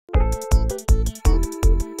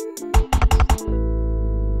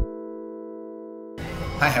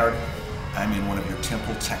Hi Howard, I'm in one of your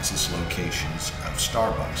Temple, Texas locations of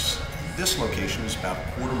Starbucks. This location is about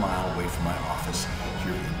a quarter-mile away from my office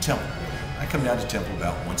here in Temple. I come down to Temple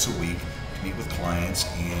about once a week to meet with clients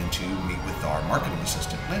and to meet with our marketing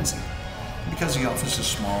assistant, Lindsay. And because the office is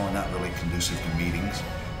small and not really conducive to meetings,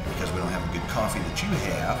 and because we don't have a good coffee that you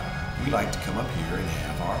have, we like to come up here and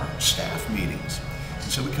have our staff meetings.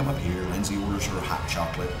 And so we come up here, Lindsay orders her hot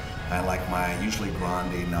chocolate. I like my usually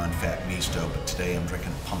grande, non-fat misto, but today I'm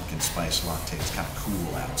drinking a pumpkin spice latte. It's kind of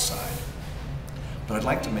cool outside. But I'd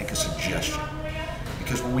like to make a suggestion,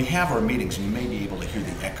 because when we have our meetings, and you may be able to hear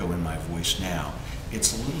the echo in my voice now,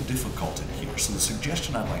 it's a little difficult in here. So the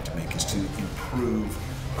suggestion I'd like to make is to improve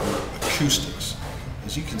your acoustics.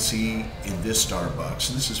 As you can see in this Starbucks,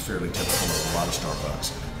 and this is fairly typical of a lot of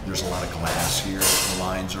Starbucks, there's a lot of glass here, the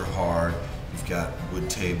lines are hard, you've got wood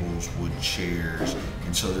tables, wood chairs,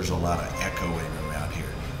 and so there's a lot of echoing around here.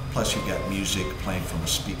 Plus you've got music playing from a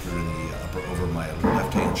speaker in the over my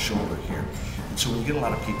left-hand shoulder here. And so when you get a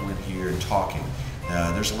lot of people in here and talking,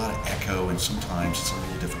 there's a lot of echo, and sometimes it's a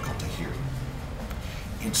little difficult to hear.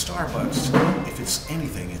 In Starbucks, if it's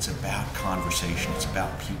anything, it's about conversation. It's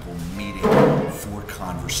about people meeting for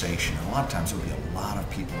conversation. And a lot of times there'll be a lot of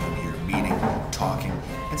people in here meeting, talking,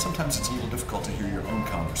 and sometimes it's a little difficult to hear your own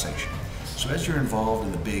conversation. So as you're involved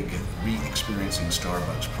in the big reExperiencing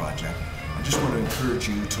Starbucks project, I just want to encourage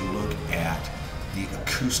you to look at the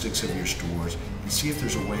acoustics of your stores and see if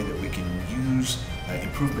there's a way that we can use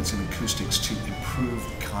improvements in acoustics to improve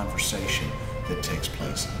the conversation that takes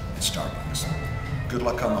place at Starbucks. Good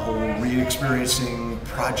luck on the whole reExperiencing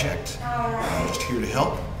project. I'm just here to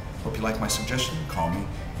help. Hope you like my suggestion. Call me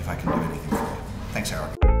if I can do anything for you. Thanks,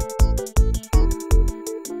 Howard.